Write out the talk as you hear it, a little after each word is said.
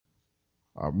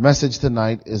Our message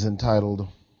tonight is entitled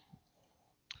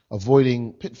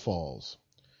Avoiding Pitfalls.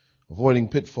 Avoiding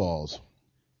Pitfalls.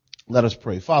 Let us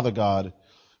pray. Father God,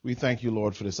 we thank you,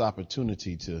 Lord, for this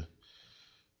opportunity to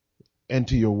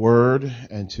enter your word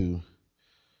and to,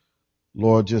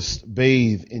 Lord, just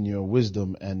bathe in your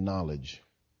wisdom and knowledge.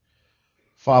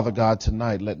 Father God,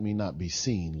 tonight let me not be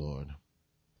seen, Lord.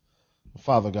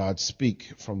 Father God,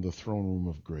 speak from the throne room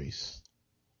of grace.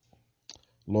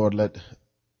 Lord, let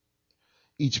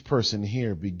each person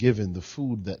here be given the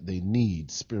food that they need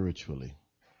spiritually.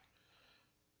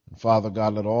 And Father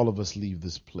God, let all of us leave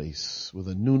this place with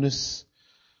a newness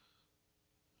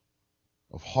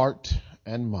of heart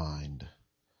and mind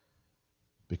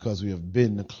because we have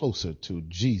been closer to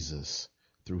Jesus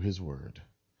through his word.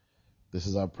 This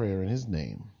is our prayer in his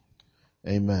name.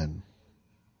 Amen.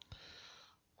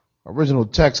 Original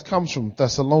text comes from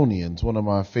Thessalonians, one of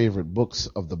my favorite books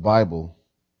of the Bible.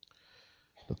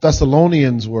 The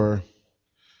Thessalonians were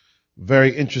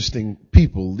very interesting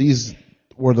people. This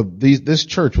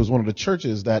church was one of the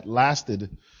churches that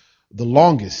lasted the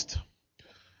longest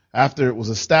after it was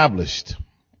established.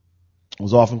 It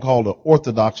was often called the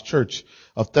Orthodox Church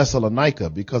of Thessalonica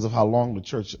because of how long the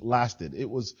church lasted. It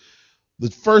was the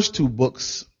first two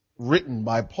books written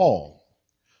by Paul.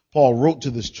 Paul wrote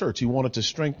to this church. He wanted to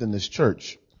strengthen this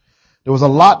church. There was a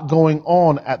lot going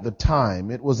on at the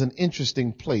time. It was an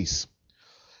interesting place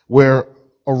where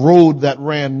a road that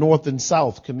ran north and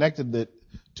south connected it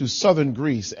to southern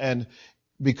Greece. And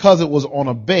because it was on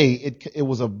a bay, it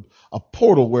was a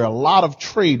portal where a lot of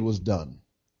trade was done.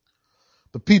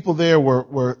 The people there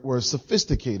were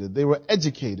sophisticated. They were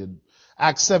educated.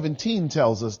 Acts 17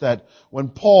 tells us that when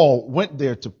Paul went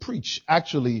there to preach,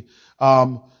 actually,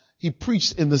 he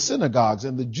preached in the synagogues,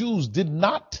 and the Jews did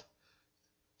not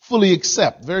fully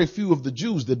accept. Very few of the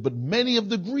Jews did, but many of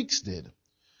the Greeks did.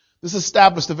 This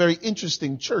established a very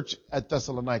interesting church at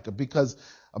Thessalonica because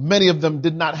many of them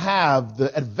did not have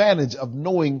the advantage of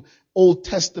knowing Old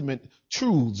Testament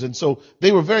truths. And so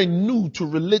they were very new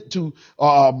to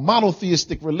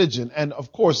monotheistic religion and,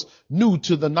 of course, new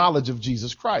to the knowledge of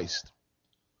Jesus Christ.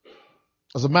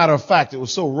 As a matter of fact, it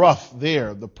was so rough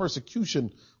there. The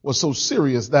persecution was so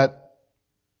serious that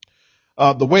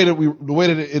the way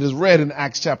that it is read in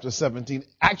Acts chapter 17,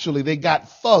 actually they got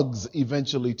thugs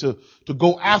eventually to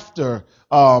go after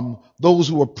those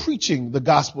who were preaching the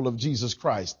gospel of Jesus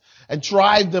Christ and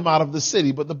drive them out of the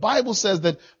city. But the Bible says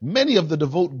that many of the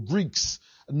devout Greeks,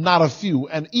 not a few,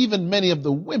 and even many of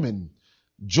the women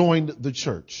joined the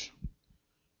church.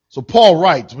 So Paul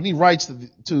writes, when he writes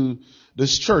to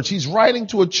this church, he's writing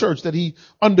to a church that he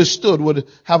understood would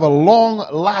have a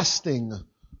long-lasting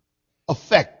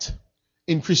effect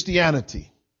in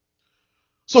Christianity.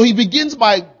 So he begins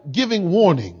by giving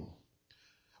warning.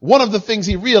 One of the things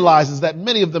he realizes is that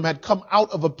many of them had come out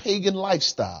of a pagan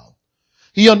lifestyle.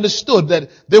 He understood that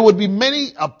there would be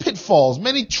many pitfalls,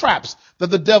 many traps that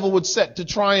the devil would set to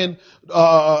try and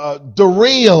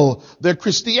derail their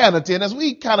Christianity. And as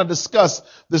we kind of discuss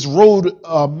this road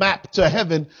map to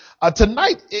heaven,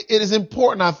 tonight it is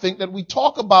important, I think, that we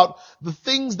talk about the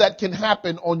things that can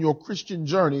happen on your Christian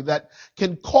journey that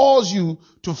can cause you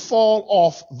to fall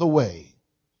off the way.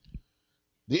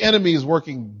 The enemy is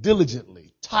working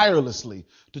diligently, tirelessly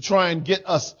to try and get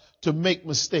us to make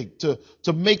mistakes,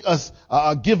 to make us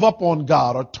give up on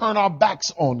God or turn our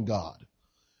backs on God.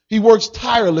 He works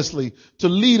tirelessly to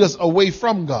lead us away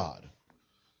from God.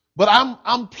 But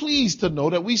I'm pleased to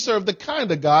know that we serve the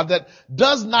kind of God that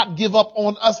does not give up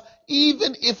on us,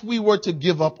 even if we were to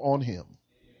give up on him.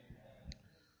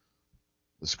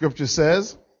 The scripture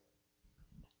says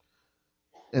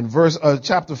in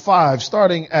chapter 5,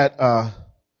 starting at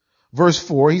verse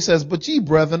 4, he says, "But ye,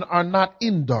 brethren, are not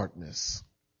in darkness,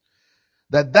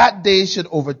 that day should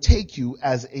overtake you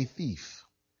as a thief.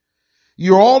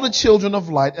 You are all the children of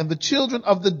light and the children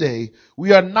of the day.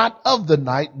 We are not of the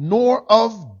night nor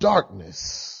of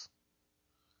darkness."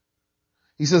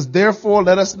 He says, "Therefore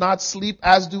let us not sleep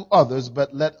as do others,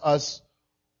 but let us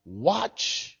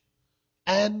watch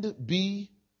and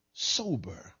be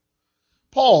sober."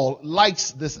 Paul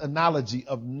likes this analogy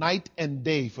of night and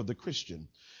day for the Christian.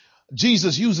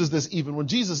 Jesus uses this even when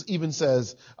Jesus even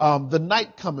says, the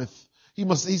night cometh.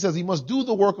 He says he must do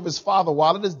the work of his Father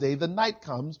while it is day. The night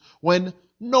comes when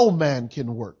no man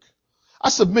can work. I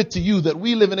submit to you that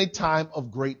we live in a time of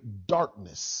great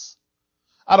darkness.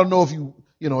 I don't know if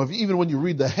if even when you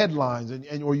read the headlines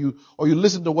or you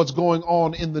listen to what's going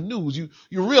on in the news, you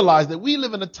realize that we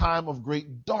live in a time of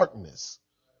great darkness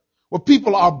where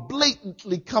people are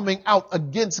blatantly coming out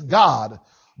against God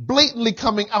blatantly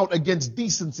coming out against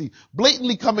decency,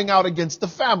 blatantly coming out against the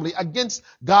family, against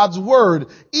God's word.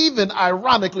 Even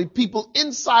ironically, people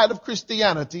inside of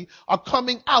Christianity are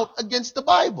coming out against the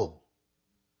Bible.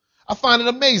 I find it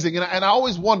amazing, and I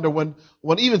always wonder when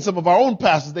even some of our own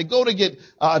pastors, they go to get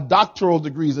doctoral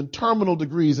degrees and terminal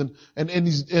degrees and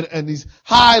these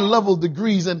high level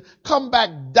degrees and come back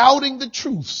doubting the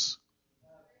truths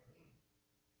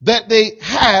that they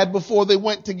had before they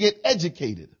went to get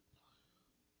educated.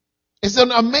 It's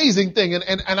an amazing thing,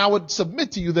 and I would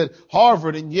submit to you that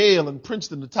Harvard and Yale and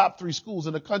Princeton, the top 3 schools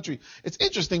in the country, it's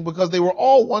interesting because they were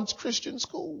all once Christian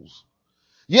schools.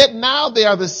 Yet now they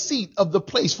are the seat of the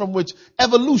place from which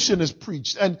evolution is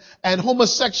preached and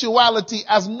homosexuality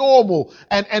as normal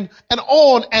and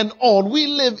on and on. We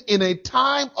live in a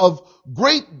time of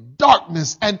great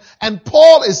darkness, and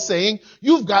Paul is saying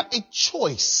you've got a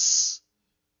choice.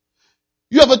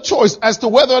 You have a choice as to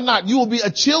whether or not you will be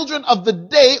a children of the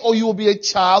day or you will be a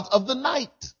child of the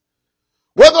night.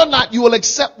 Whether or not you will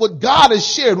accept what God has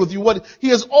shared with you, what he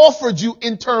has offered you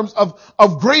in terms of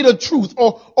greater truth,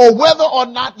 or whether or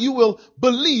not you will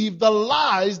believe the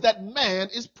lies that man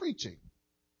is preaching.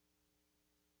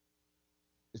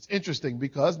 It's interesting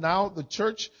because now the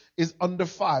church is under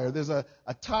fire. There's a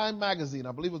Time magazine,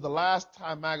 I believe it was the last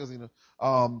Time magazine,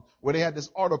 where they had this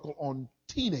article on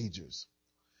teenagers.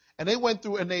 And they went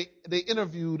through and they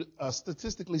interviewed a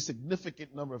statistically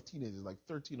significant number of teenagers, like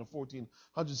 13 or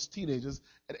 1400 teenagers,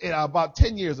 about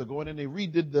 10 years ago. And then they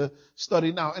redid the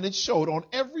study now. And it showed on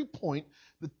every point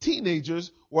the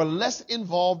teenagers were less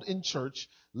involved in church,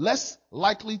 less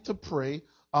likely to pray,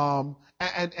 and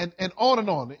on and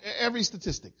on, every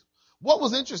statistic. What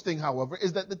was interesting, however,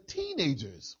 is that the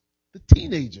teenagers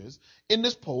in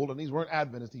this poll, and these weren't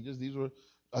Adventist teenagers, these were,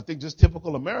 I think, just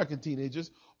typical American teenagers,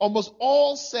 almost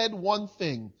all said one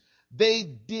thing. They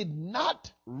did not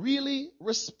really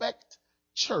respect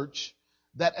church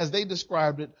that, as they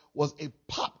described it, was a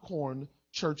popcorn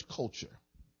church culture.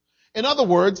 In other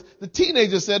words, the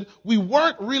teenagers said, we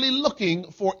weren't really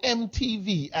looking for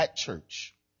MTV at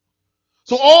church.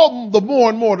 So all the more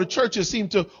and more the churches seem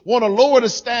to want to lower the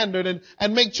standard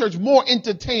and make church more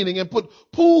entertaining and put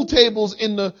pool tables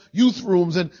in the youth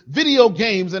rooms and video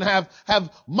games and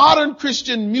have modern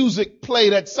Christian music play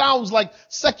that sounds like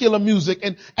secular music.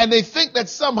 And they think that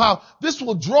somehow this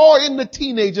will draw in the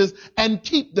teenagers and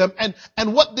keep them.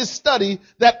 And what this study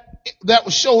that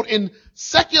was showed in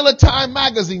Secular Time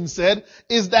magazine said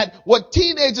is that what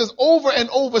teenagers over and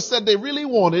over said they really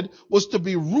wanted was to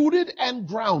be rooted and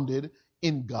grounded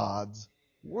in God's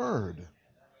word.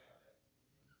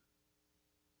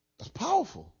 That's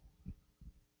powerful.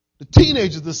 The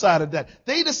teenagers decided that.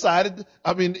 They decided,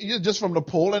 just from the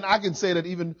poll, and I can say that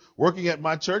even working at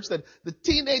my church, that the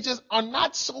teenagers are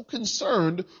not so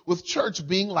concerned with church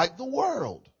being like the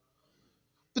world.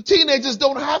 The teenagers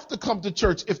don't have to come to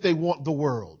church if they want the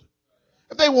world.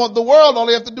 If they want the world, all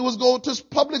they have to do is go to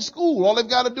public school. All they've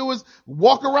got to do is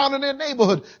walk around in their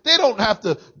neighborhood. They don't have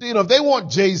to, if they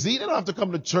want Jay-Z, they don't have to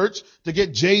come to church to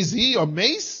get Jay-Z or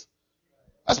Mace.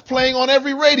 That's playing on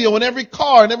every radio, in every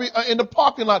car, in in the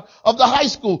parking lot of the high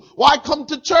school. Why come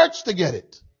to church to get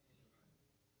it?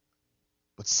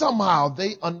 But somehow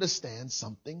they understand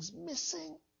something's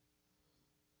missing.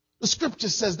 The scripture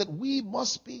says that we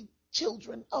must be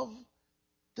children of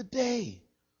the day,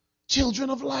 children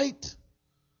of light.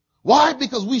 Why?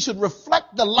 Because we should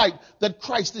reflect the light that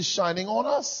Christ is shining on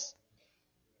us.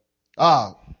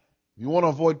 You want to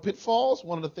avoid pitfalls?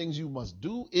 One of the things you must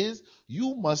do is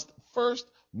you must first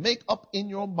make up in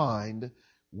your mind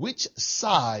which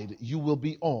side you will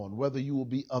be on, whether you will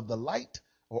be of the light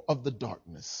or of the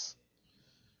darkness.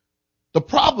 The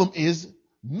problem is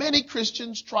many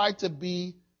Christians try to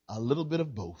be a little bit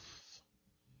of both.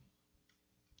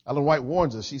 Ellen White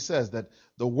warns us. She says that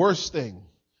the worst thing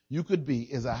you could be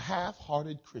is a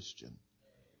half-hearted Christian.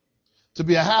 To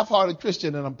be a half-hearted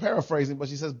Christian, and I'm paraphrasing, but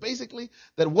she says basically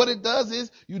that what it does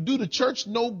is you do the church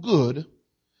no good,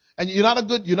 and you're not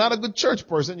a good church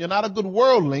person, you're not a good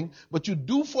worldling, but you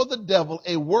do for the devil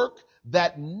a work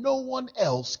that no one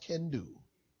else can do.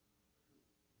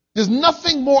 There's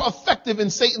nothing more effective in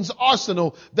Satan's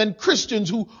arsenal than Christians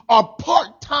who are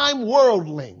part-time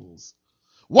worldlings.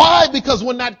 Why? Because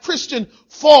when that Christian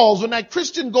falls, when that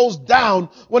Christian goes down,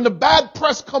 when the bad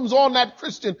press comes on that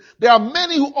Christian, there are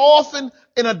many who often,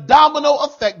 in a domino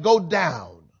effect, go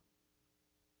down.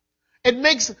 It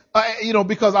makes,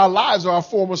 because our lives are our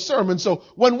form of sermon. So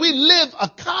when we live a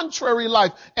contrary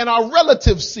life and our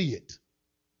relatives see it,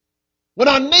 when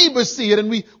our neighbors see it and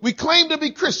we claim to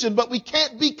be Christian, but we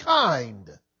can't be kind,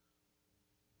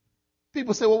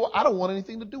 people say, well, I don't want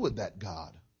anything to do with that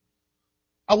God.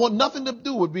 I want nothing to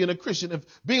do with being a Christian if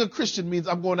being a Christian means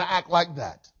I'm going to act like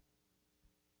that.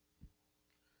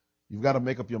 You've got to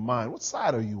make up your mind. What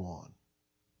side are you on?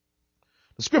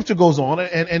 The scripture goes on,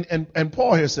 and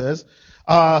Paul here says,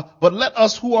 but let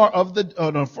us who are of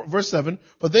the, verse 7,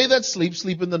 for they that sleep,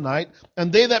 sleep in the night,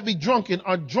 and they that be drunken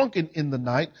are drunken in the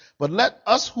night. But let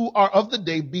us who are of the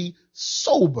day be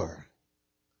sober,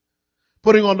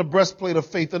 putting on the breastplate of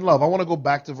faith and love. I want to go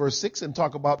back to verse 6 and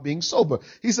talk about being sober.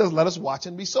 He says, let us watch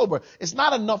and be sober. It's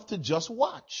not enough to just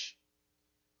watch.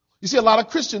 You see, a lot of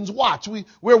Christians watch.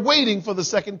 We're waiting for the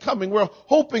second coming. We're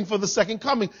hoping for the second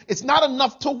coming. It's not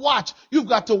enough to watch. You've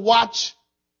got to watch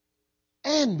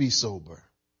and be sober.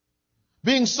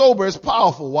 Being sober is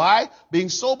powerful. Why? Being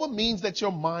sober means that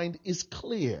your mind is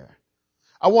clear.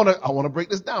 I want to break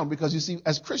this down because you see,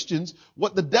 as Christians,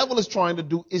 what the devil is trying to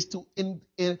do is to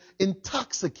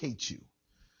intoxicate you.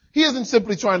 He isn't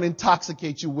simply trying to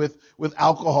intoxicate you with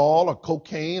alcohol or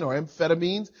cocaine or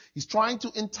amphetamines. He's trying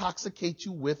to intoxicate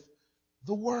you with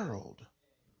the world.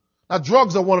 Now,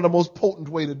 drugs are one of the most potent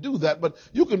way to do that, but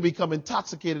you can become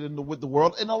intoxicated with the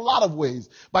world in a lot of ways.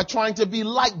 By trying to be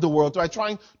like the world, by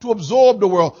trying to absorb the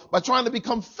world, by trying to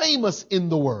become famous in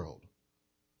the world.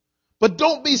 But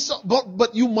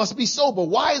but you must be sober.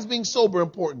 Why is being sober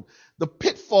important? The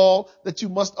pitfall that you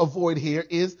must avoid here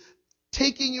is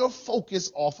taking your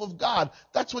focus off of God.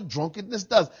 That's what drunkenness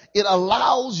does. It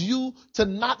allows you to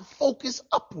not focus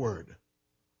upward.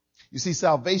 You see,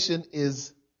 salvation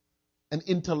is an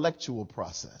intellectual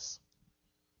process.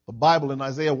 The Bible in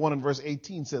Isaiah 1 and verse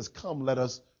 18 says, come, let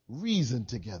us reason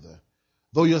together.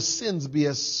 Though your sins be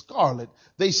as scarlet,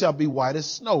 they shall be white as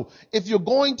snow. If you're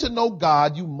going to know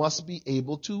God, you must be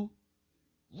able to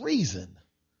reason.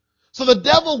 So the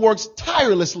devil works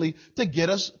tirelessly to get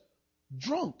us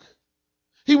drunk.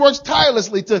 He works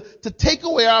tirelessly to take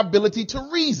away our ability to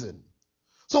reason.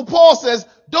 So Paul says,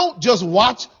 don't just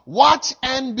watch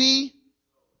and be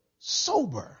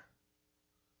sober.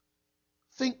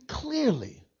 Think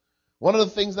clearly. One of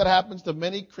the things that happens to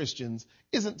many Christians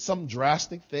isn't some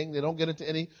drastic thing. They don't get into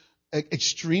any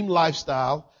extreme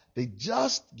lifestyle. They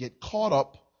just get caught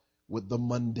up with the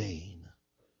mundane.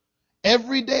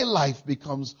 Everyday life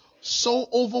becomes so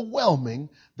overwhelming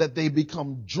that they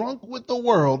become drunk with the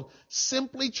world,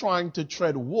 simply trying to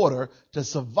tread water to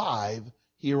survive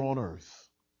here on earth.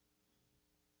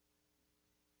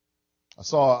 I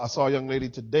saw a young lady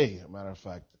today, as a matter of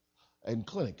fact, in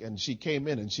clinic, and she came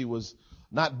in and she was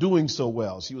not doing so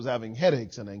well. She was having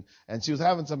headaches and she was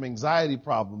having some anxiety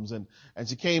problems, and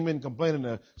she came in complaining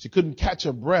that she couldn't catch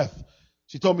her breath.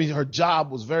 She told me her job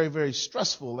was very, very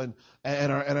stressful, and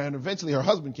eventually her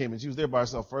husband came in. She was there by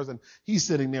herself first, and he's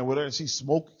sitting there with her, and she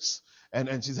smokes,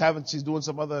 and she's doing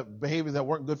some other behaviors that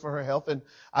weren't good for her health. And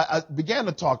I began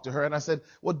to talk to her, and I said,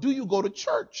 well, do you go to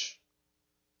church?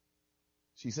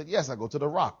 She said, yes, I go to the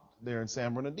Rock there in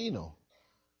San Bernardino.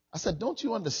 I said, don't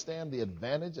you understand the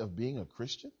advantage of being a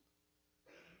Christian?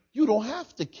 You don't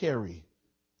have to carry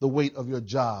the weight of your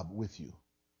job with you.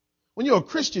 When you're a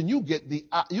Christian, you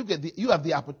have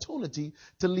the opportunity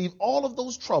to leave all of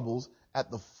those troubles at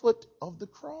the foot of the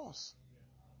cross.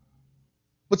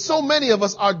 But so many of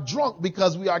us are drunk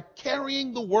because we are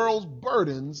carrying the world's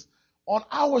burdens on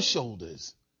our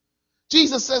shoulders.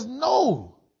 Jesus says,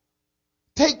 no,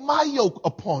 take my yoke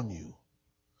upon you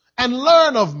and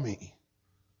learn of me.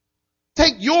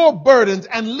 Take your burdens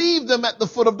and leave them at the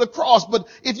foot of the cross. But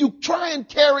if you try and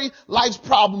carry life's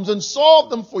problems and solve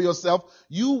them for yourself,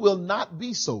 you will not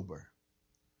be sober.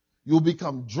 You'll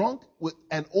become drunk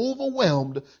and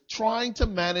overwhelmed trying to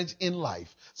manage in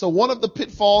life. So one of the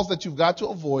pitfalls that you've got to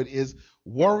avoid is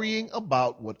worrying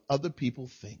about what other people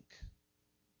think.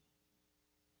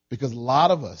 Because a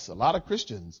lot of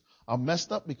Christians are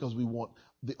messed up because we want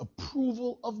the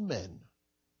approval of men.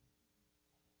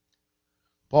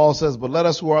 Paul says, but let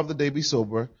us who are of the day be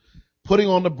sober, putting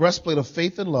on the breastplate of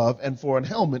faith and love, and for an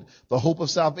helmet, the hope of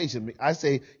salvation.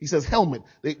 He says helmet.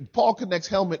 Paul connects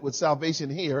helmet with salvation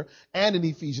here and in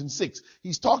Ephesians 6.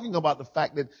 He's talking about the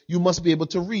fact that you must be able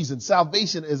to reason.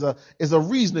 Salvation is a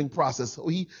reasoning process. So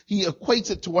he equates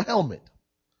it to a helmet.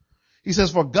 He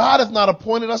says, for God hath not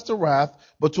appointed us to wrath,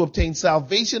 but to obtain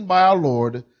salvation by our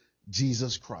Lord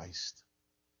Jesus Christ.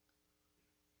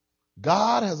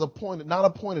 God has not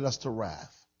appointed us to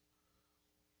wrath,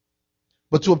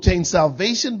 but to obtain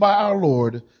salvation by our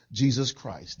Lord Jesus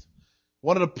Christ.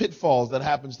 One of the pitfalls that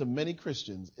happens to many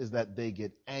Christians is that they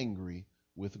get angry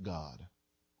with God.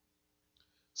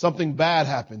 Something bad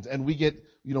happens and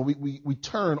we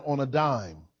turn on a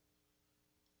dime.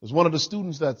 There's one of the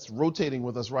students that's rotating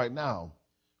with us right now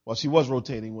Well, she was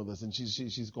rotating with us, and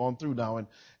she's gone through now,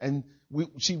 and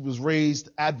she was raised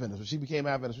Adventist. She became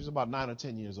Adventist. She was about 9 or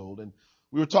 10 years old, and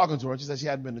we were talking to her, and she said she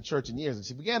hadn't been to church in years, and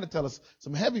she began to tell us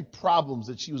some heavy problems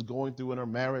that she was going through in her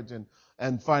marriage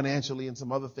and financially and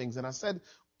some other things. And I said,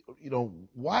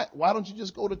 why don't you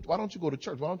go to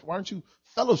church? Why aren't you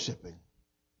fellowshipping?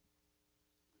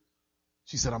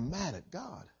 She said, I'm mad at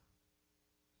God.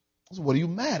 I said, what are you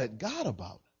mad at God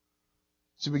about?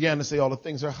 She began to say all the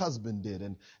things her husband did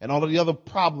and all of the other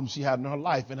problems she had in her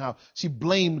life and how she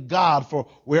blamed God for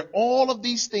where all of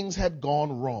these things had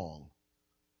gone wrong.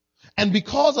 And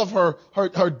because of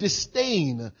her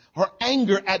disdain, her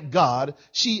anger at God,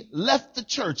 she left the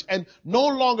church and no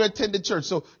longer attended church.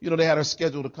 So, they had her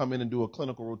scheduled to come in and do a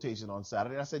clinical rotation on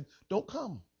Saturday. I said, don't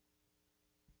come.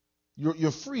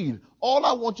 You're freed. All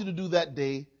I want you to do that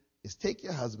day is take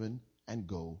your husband and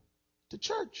go to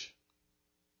church.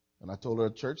 And I told her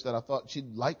a church that I thought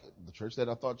she'd like, the church that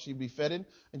I thought she'd be fed in,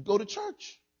 and go to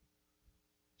church.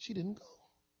 She didn't go.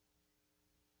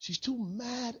 She's too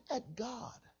mad at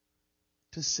God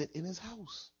to sit in his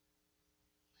house.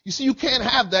 You see, you can't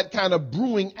have that kind of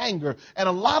brewing anger. And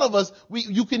a lot of us,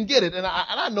 you can get it. And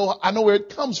I know where it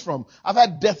comes from. I've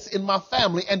had deaths in my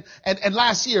family. And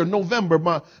last year,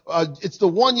 November, it's the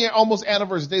 1 year almost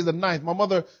anniversary. Today's the 9th. My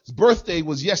mother's birthday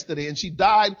was yesterday, and she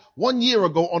died 1 year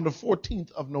ago on the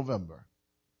 14th of November.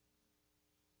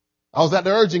 I was at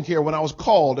the urgent care when I was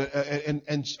called and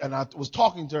I was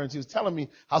talking to her, and she was telling me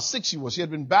how sick she was. She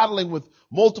had been battling with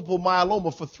multiple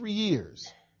myeloma for 3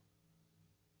 years.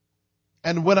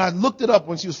 And when I looked it up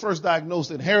when she was first diagnosed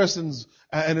in Harrison's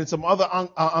and in some other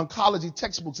oncology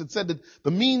textbooks, it said that the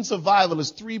mean survival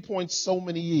is 3 point so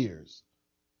many years.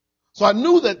 So I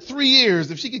knew that 3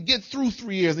 years, if she could get through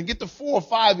 3 years and get to 4 or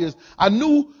 5 years, I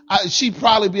knew she'd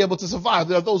probably be able to survive.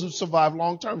 There are those who survive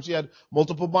long term. She had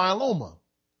multiple myeloma.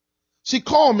 She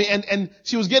called me and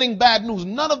she was getting bad news.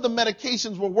 None of the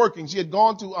medications were working. She had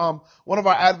gone to one of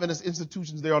our Adventist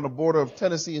institutions there on the border of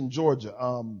Tennessee and Georgia.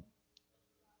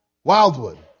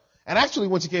 Wildwood. And actually,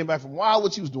 when she came back from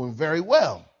Wildwood, she was doing very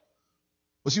well.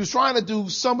 But she was trying to do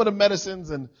some of the medicines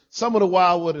and some of the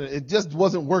Wildwood, and it just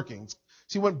wasn't working.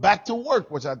 She went back to work,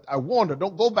 which I warned her,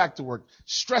 don't go back to work.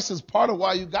 Stress is part of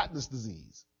why you got this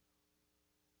disease.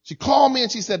 She called me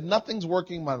and she said, nothing's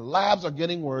working. My labs are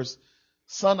getting worse.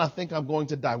 Son, I think I'm going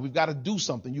to die. We've got to do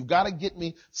something. You've got to get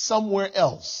me somewhere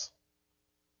else.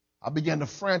 I began to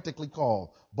frantically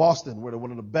call Boston, where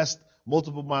one of the best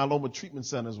multiple myeloma treatment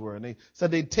centers were. And they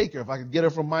said they'd take her if I could get her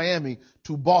from Miami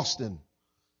to Boston.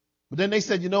 But then they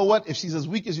said, you know what? If she's as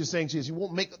weak as you're saying she is, she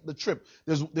won't make the trip.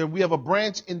 We have a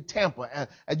branch in Tampa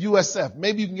at USF.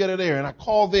 Maybe you can get her there. And I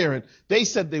called there and they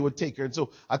said they would take her. And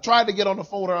so I tried to get on the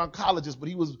phone with her oncologist, but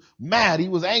he was mad. He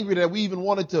was angry that we even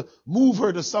wanted to move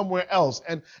her to somewhere else.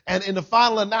 And in the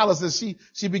final analysis,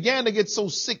 she began to get so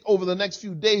sick over the next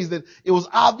few days that it was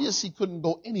obvious she couldn't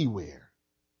go anywhere.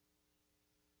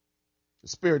 The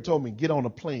Spirit told me, get on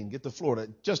a plane, get to Florida.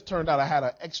 It just turned out I had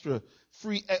an extra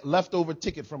free leftover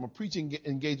ticket from a preaching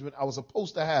engagement I was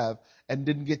supposed to have and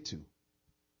didn't get to.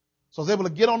 So I was able to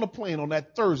get on the plane on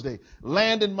that Thursday,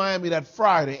 land in Miami that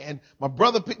Friday, and my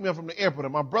brother picked me up from the airport.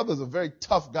 And my brother's a very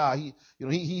tough guy.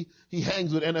 He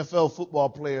hangs with NFL football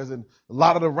players and a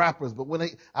lot of the rappers. But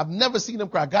I've never seen him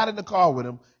cry. I got in the car with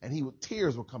him, and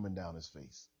tears were coming down his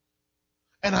face.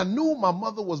 And I knew my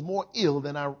mother was more ill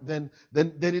than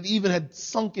it even had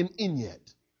sunken in yet.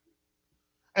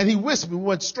 And he whisked me. We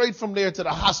went straight from there to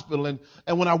the hospital. And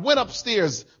when I went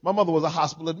upstairs, my mother was a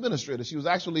hospital administrator. She was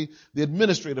actually the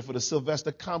administrator for the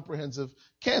Sylvester Comprehensive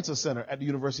Cancer Center at the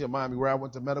University of Miami, where I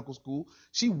went to medical school.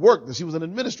 She worked there. She was an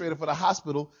administrator for the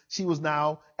hospital she was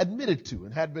now admitted to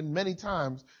and had been many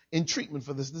times in treatment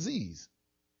for this disease.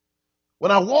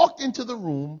 When I walked into the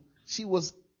room, she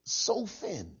was so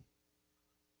thin.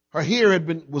 Her hair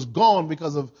was gone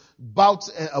because of bouts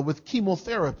with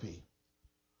chemotherapy.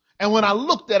 And when I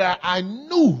looked at her, I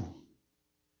knew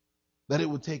that it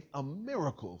would take a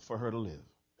miracle for her to live.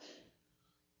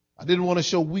 I didn't want to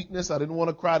show weakness. I didn't want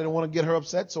to cry. I didn't want to get her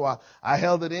upset. So I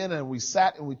held it in and we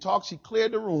sat and we talked. She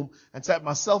cleared the room and sat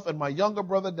myself and my younger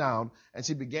brother down and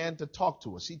she began to talk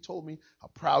to us. She told me how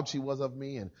proud she was of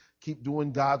me and keep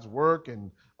doing God's work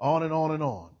and on and on and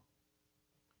on.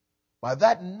 By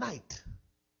that night,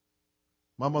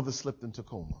 my mother slipped into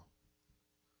coma.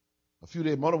 A few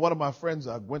days, one of my friends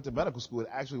went to medical school and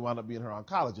actually wound up being her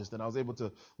oncologist, and I was able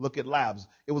to look at labs.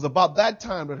 It was about that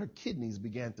time that her kidneys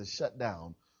began to shut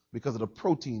down because of the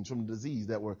proteins from the disease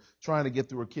that were trying to get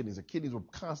through her kidneys. Her kidneys were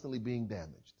constantly being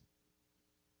damaged.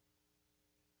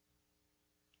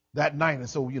 that night. And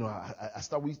so, I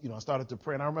started to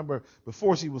pray. And I remember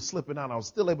before she was slipping out, I was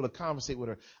still able to conversate with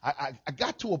her. I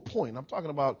got to a point, I'm talking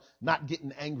about not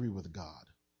getting angry with God.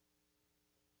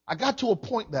 I got to a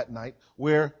point that night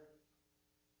where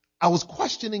I was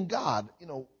questioning God.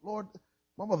 Lord,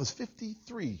 my mother's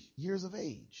 53 years of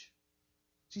age.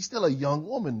 She's still a young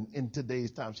woman in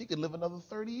today's time. She could live another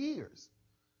 30 years.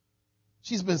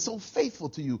 She's been so faithful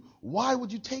to you. Why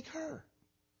would you take her?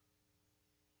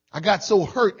 I got so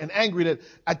hurt and angry that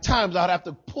at times I'd have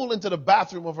to pull into the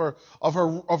bathroom of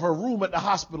her room at the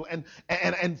hospital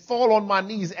and fall on my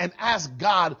knees and ask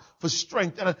God for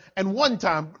strength. And one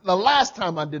time, the last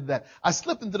time I did that, I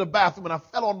slipped into the bathroom and I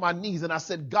fell on my knees and I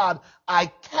said, God, I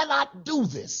cannot do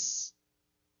this.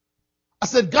 I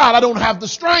said, God, I don't have the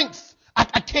strength.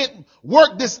 I can't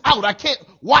work this out. I can't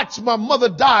watch my mother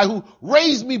die who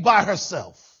raised me by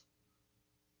herself.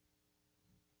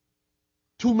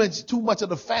 Too much of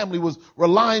the family was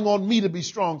relying on me to be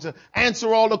strong, to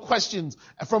answer all the questions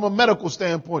from a medical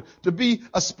standpoint, to be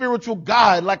a spiritual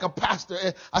guide like a pastor.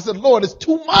 And I said, Lord, it's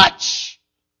too much.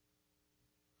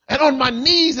 And on my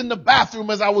knees in the bathroom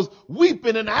as I was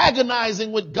weeping and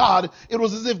agonizing with God, it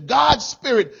was as if God's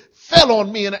Spirit fell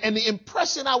on me. And the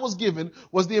impression I was given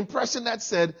was the impression that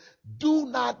said, do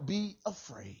not be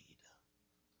afraid.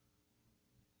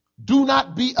 Do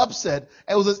not be upset.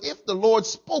 It was as if the Lord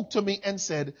spoke to me and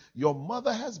said, your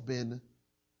mother has been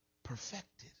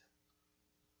perfected.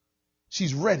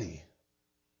 She's ready.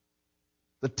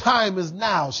 The time is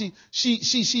now.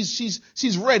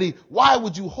 She's ready. Why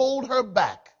would you hold her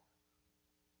back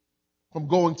from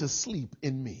going to sleep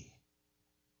in me?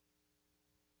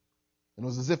 And it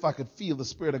was as if I could feel the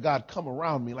Spirit of God come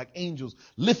around me like angels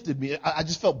lifted me. I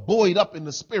just felt buoyed up in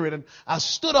the Spirit, and I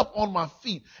stood up on my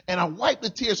feet and I wiped the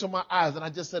tears from my eyes and I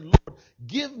just said, Lord,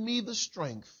 give me the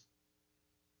strength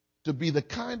to be the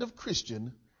kind of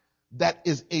Christian that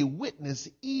is a witness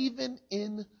even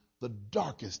in the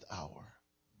darkest hour.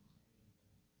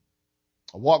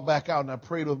 I walked back out and I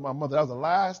prayed with my mother. That was the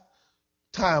last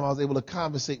time I was able to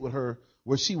conversate with her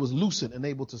where she was lucid and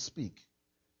able to speak.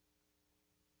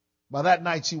 By that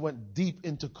night, she went deep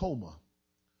into coma.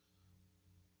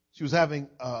 She was having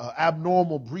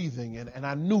abnormal breathing, and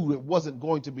I knew it wasn't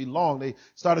going to be long. They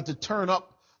started to turn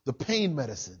up the pain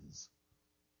medicines.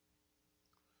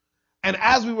 And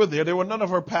as we were there were none of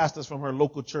her pastors from her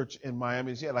local church in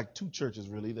Miami. She had like 2 churches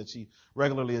really that she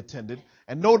regularly attended.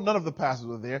 And none of the pastors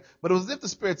were there. But it was as if the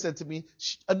Spirit said to me,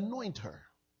 anoint her.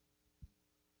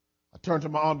 I turned to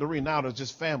my Aunt Doreen. Now there's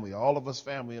just family, all of us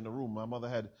family in the room. My mother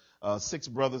had 6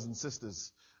 brothers and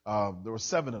sisters. There were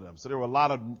 7 of them. So there were a lot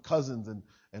of cousins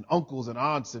and uncles and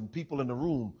aunts and people in the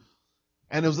room.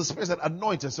 And it was the Spirit that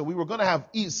anointed us. So we were going to have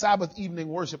Sabbath evening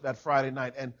worship that Friday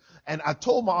night. And I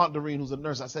told my Aunt Doreen, who's a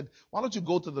nurse, I said, why don't you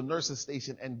go to the nurse's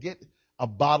station and get a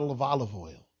bottle of olive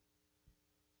oil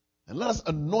and let us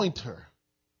anoint her.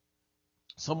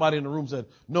 Somebody in the room said,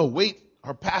 no, wait,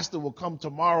 her pastor will come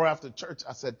tomorrow after church.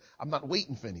 I said, I'm not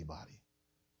waiting for anybody.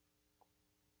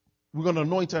 We're going to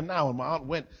anoint her now. And my aunt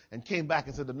went and came back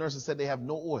and said, the nurses said they have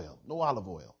no oil, no olive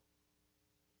oil.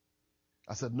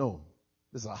 I said, no,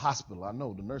 this is a hospital. I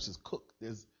know the nurses cook.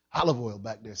 There's olive oil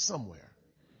back there somewhere.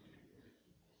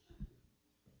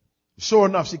 Sure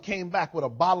enough, she came back with a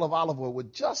bottle of olive oil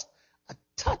with just a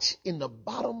touch in the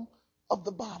bottom of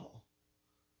the bottle.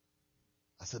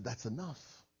 I said, that's enough.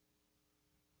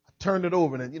 I turned it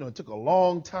over and it took a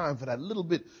long time for that little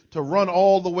bit to run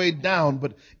all the way down,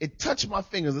 but it touched my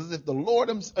fingers as if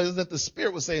the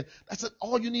Spirit was saying, that's it.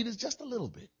 All you need is just a little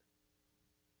bit.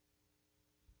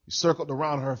 We circled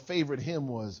around. Her favorite hymn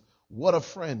was, what a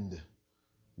friend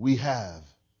we have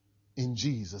in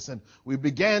Jesus. And we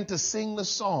began to sing the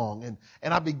song,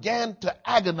 and I began to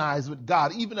agonize with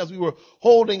God, even as we were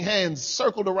holding hands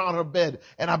circled around her bed.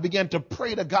 And I began to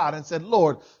pray to God and said,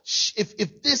 Lord,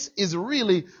 if this is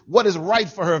really what is right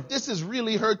for her, if this is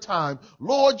really her time,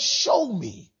 Lord, show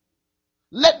me.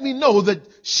 Let me know that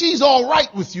she's all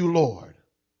right with you, Lord.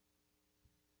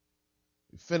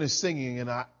 We finished singing and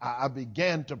I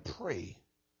began to pray.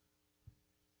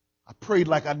 I prayed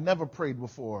like I never prayed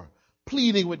before,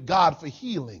 pleading with God for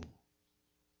healing.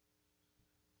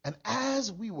 And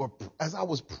as I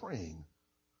was praying,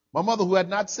 my mother, who had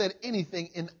not said anything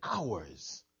in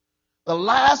hours, the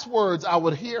last words I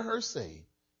would hear her say,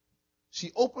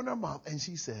 she opened her mouth and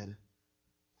she said,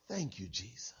 thank you,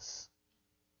 Jesus.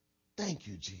 Thank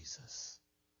you, Jesus.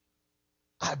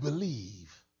 I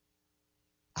believe.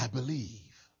 I believe.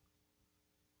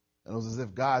 And it was as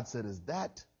if God said, is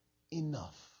that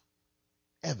enough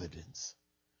evidence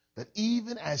that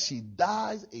even as she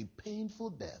dies a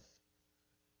painful death,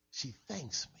 she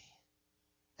thanks me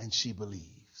and she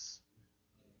believes.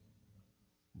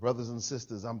 Brothers and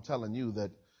sisters, I'm telling you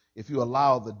that if you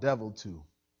allow the devil to,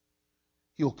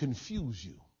 he'll confuse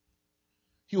you.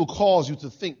 He'll cause you to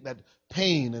think that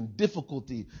pain and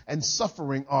difficulty and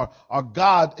suffering are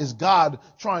God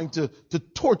trying to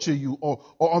torture you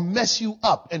or mess you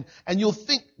up. And you'll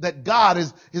think that God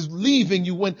is leaving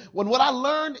you when what I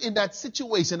learned in that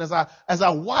situation as I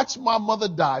watched my mother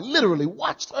die, literally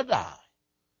watched her die,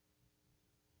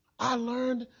 I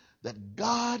learned that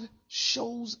God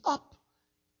shows up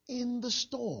in the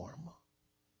storm.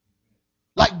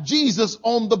 Like Jesus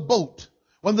on the boat.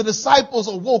 When the disciples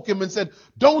awoke him and said,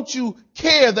 "Don't you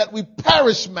care that we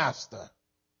perish, Master?"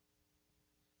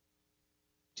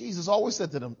 Jesus always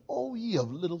said to them, "Oh, ye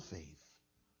of little faith."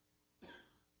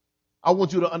 I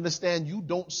want you to understand you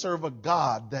don't serve a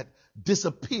God that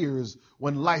disappears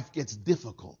when life gets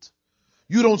difficult.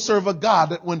 You don't serve a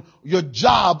God that when your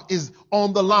job is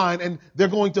on the line and they're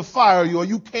going to fire you, or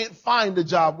you can't find a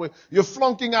job, where you're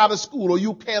flunking out of school, or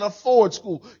you can't afford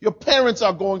school, your parents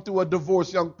are going through a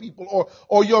divorce, young people,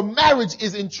 or your marriage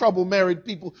is in trouble, married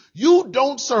people. You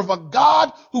don't serve a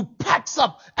God who packs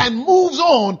up and moves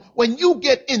on when you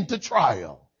get into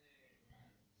trial.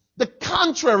 The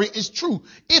contrary is true.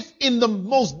 If in the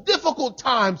most difficult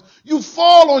times you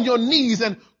fall on your knees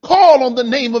and call on the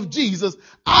name of Jesus,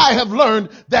 I have learned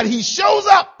that he shows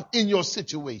up in your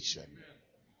situation.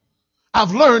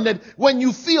 I've learned that when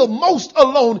you feel most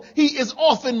alone, he is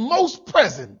often most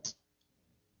present.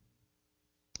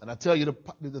 And I tell you,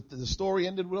 the story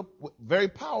ended very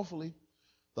powerfully.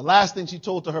 The last thing she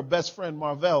told to her best friend,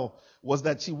 Marvell, was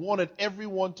that she wanted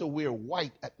everyone to wear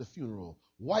white at the funeral,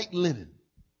 white linen.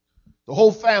 The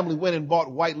whole family went and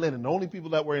bought white linen. The only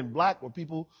people that were in black were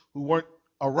people who weren't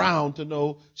around to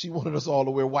know she wanted us all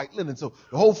to wear white linen. So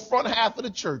the whole front half of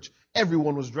the church,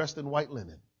 everyone was dressed in white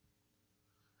linen.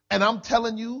 And I'm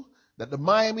telling you that the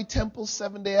Miami Temple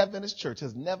Seventh-day Adventist Church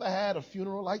has never had a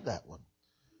funeral like that one.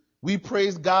 We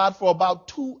praised God for about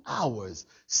 2 hours,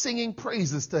 singing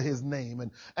praises to his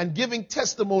name and giving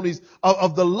testimonies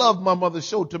of the love my mother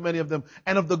showed to many of them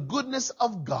and of the goodness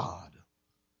of God.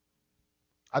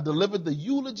 I delivered the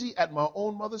eulogy at my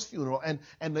own mother's funeral,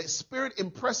 and the Spirit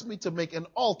impressed me to make an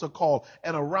altar call,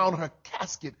 and around her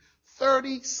casket,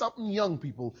 30-something young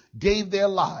people gave their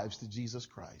lives to Jesus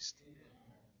Christ.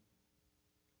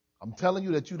 I'm telling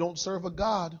you that you don't serve a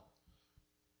God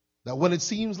that when it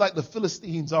seems like the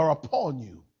Philistines are upon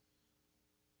you,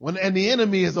 and the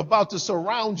enemy is about to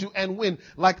surround you and win,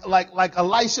 like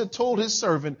Elisha told his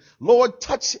servant, "Lord,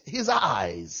 touch his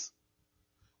eyes."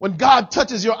 When God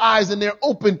touches your eyes and they're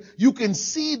open, you can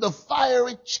see the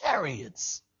fiery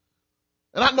chariots.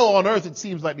 And I know on earth it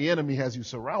seems like the enemy has you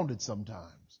surrounded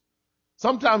sometimes.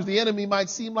 Sometimes the enemy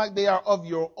might seem like they are of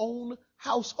your own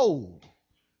household.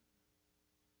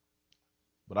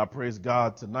 But I praise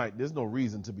God tonight. There's no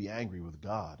reason to be angry with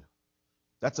God.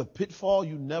 That's a pitfall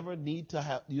you never need to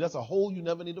have. That's a hole you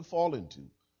never need to fall into.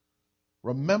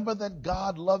 Remember that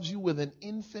God loves you with an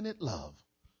infinite love.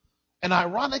 And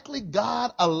ironically,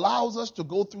 God allows us to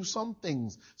go through some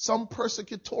things, some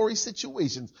persecutory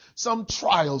situations, some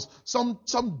trials,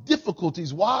 some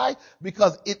difficulties. Why?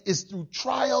 Because it is through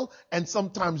trial and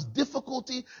sometimes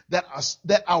difficulty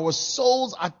that our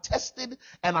souls are tested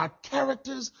and our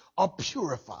characters are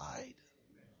purified.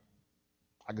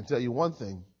 I can tell you one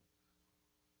thing.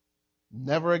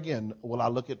 Never again will I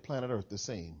look at planet Earth the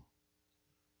same.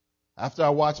 After I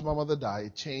watched my mother die,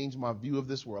 it changed my view of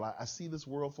this world. I see this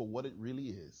world for what it really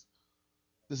is.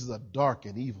 This is a dark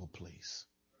and evil place.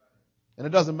 And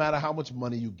it doesn't matter how much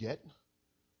money you get.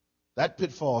 That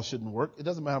pitfall shouldn't work. It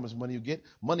doesn't matter how much money you get.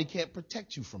 Money can't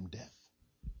protect you from death.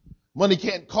 Money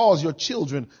can't cause your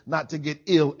children not to get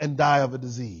ill and die of a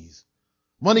disease.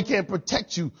 Money can't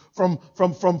protect you from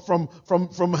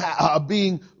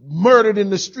being murdered in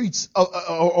the streets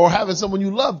or having someone you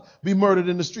love be murdered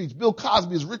in the streets. Bill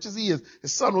Cosby, as rich as he is,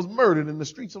 his son was murdered in the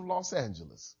streets of Los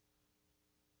Angeles.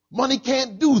 Money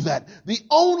can't do that. The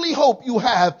only hope you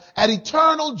have at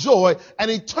eternal joy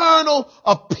and eternal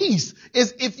peace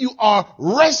is if you are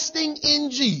resting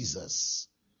in Jesus.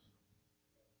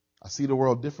 I see the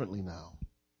world differently now.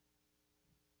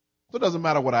 So it doesn't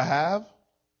matter what I have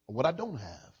or what I don't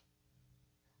have.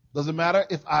 Doesn't matter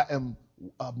if I am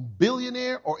a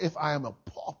billionaire or if I am a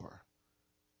pauper.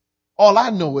 All I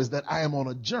know is that I am on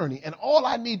a journey, and all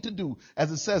I need to do, as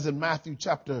it says in Matthew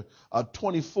chapter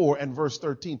 24 and verse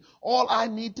 13, all I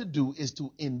need to do is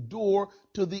to endure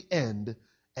to the end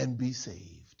and be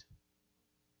saved.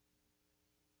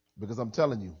 Because I'm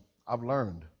telling you, I've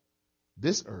learned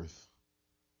this earth,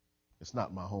 it's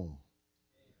not my home.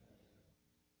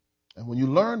 And when you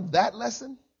learn that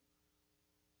lesson,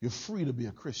 You're free to be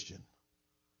a Christian.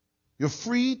 You're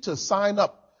free to sign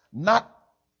up not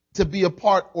to be a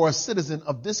part or a citizen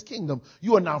of this kingdom.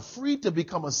 You are now free to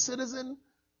become a citizen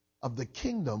of the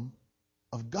kingdom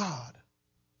of God.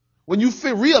 When you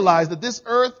realize that this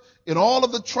earth, in all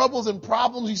of the troubles and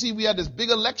problems, you see we had this big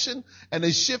election and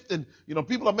a shift, and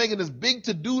people are making this big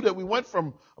to-do that we went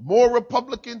from more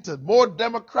Republican to more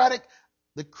Democratic.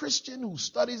 The Christian who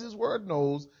studies his word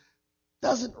knows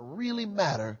doesn't really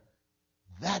matter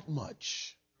that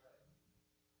much.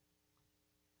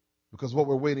 Because what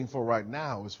we're waiting for right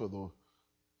now is for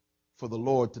the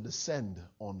Lord to descend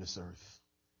on this earth.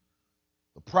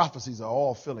 The prophecies are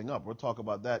all filling up. We'll talk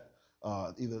about that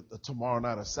either tomorrow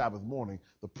night or Sabbath morning.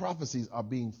 The prophecies are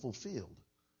being fulfilled.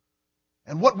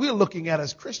 And what we're looking at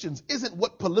as Christians isn't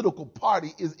what political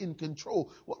party is in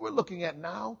control. What we're looking at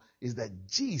now is that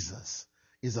Jesus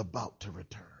is about to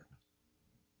return.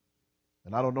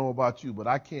 And I don't know about you, but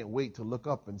I can't wait to look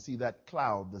up and see that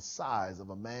cloud the size of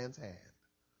a man's hand.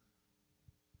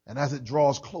 And as it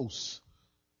draws close,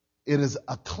 it is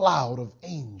a cloud of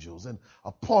angels, and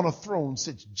upon a throne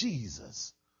sits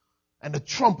Jesus. And the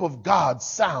trump of God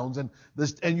sounds, and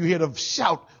you hear the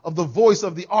shout of the voice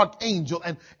of the archangel.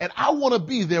 And I want to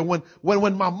be there when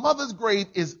my mother's grave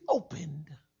is opened.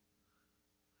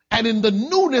 And in the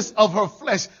newness of her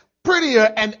flesh,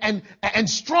 prettier and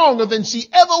stronger than she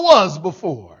ever was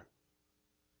before,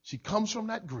 she comes from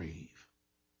that grave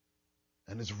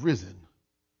and is risen.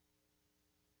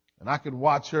 And I can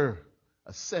watch her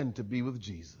ascend to be with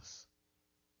Jesus.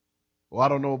 Well, I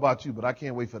don't know about you, but I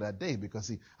can't wait for that day because,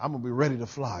 see, I'm going to be ready to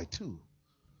fly too.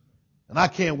 And I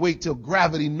can't wait till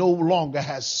gravity no longer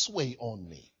has sway on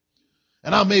me.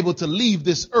 And I'm able to leave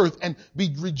this earth and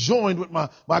be rejoined with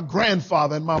my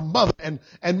grandfather and my mother and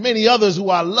many others who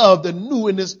I loved and knew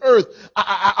in this earth.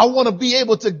 I want to be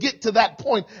able to get to that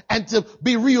point and to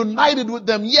be reunited with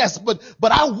them, yes, but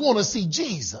I want to see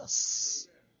Jesus.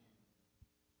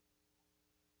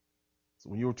 So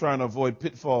when you're trying to avoid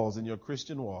pitfalls in your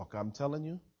Christian walk, I'm telling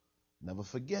you, never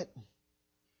forget,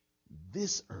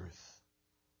 this earth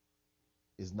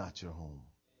is not your home.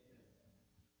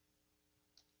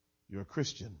 You're a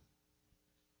Christian.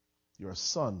 You're a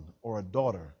son or a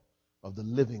daughter of the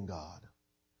living God.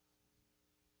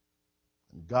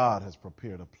 And God has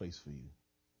prepared a place for you.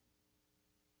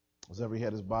 As every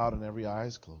head is bowed and every eye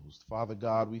is closed, Father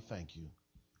God, we thank you.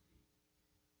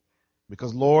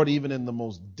 Because, Lord, even in the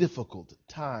most difficult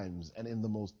times and in the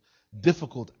most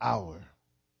difficult hour,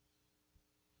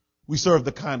 we serve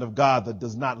the kind of God that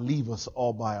does not leave us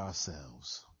all by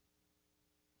ourselves.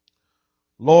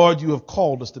 Lord, you have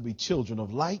called us to be children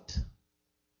of light,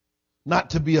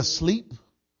 not to be asleep,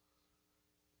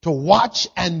 to watch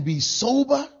and be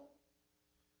sober,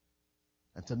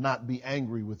 and to not be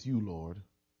angry with you, Lord.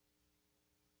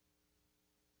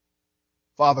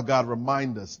 Father God,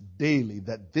 remind us daily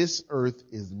that this earth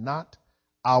is not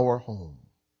our home.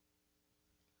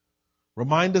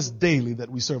 Remind us daily that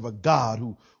we serve a God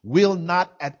who will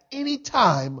not at any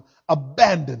time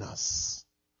abandon us.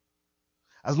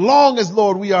 As long as,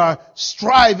 Lord, we are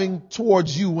striving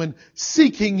towards you and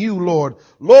seeking you,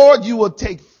 Lord, you will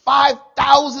take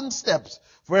 5,000 steps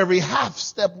for every half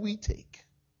step we take.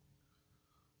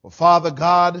 For Father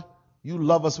God, you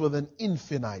love us with an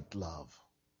infinite love.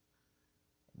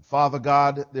 Father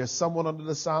God, there's someone under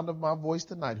the sound of my voice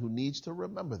tonight who needs to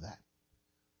remember that.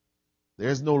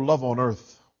 There's no love on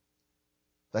earth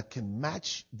that can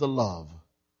match the love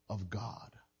of God.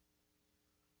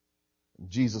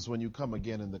 Jesus, when you come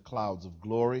again in the clouds of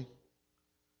glory,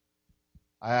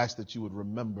 I ask that you would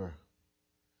remember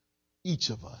each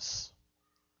of us.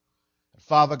 And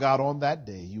Father God, on that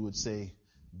day, you would say,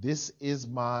 this is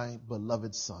my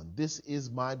beloved son. This is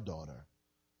my daughter.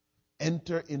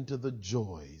 Enter into the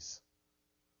joys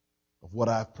of what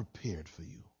I've prepared for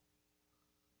you.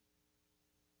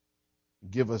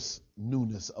 Give us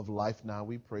newness of life now,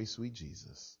 we pray, sweet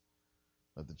Jesus.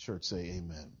 Let the church say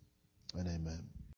amen and amen.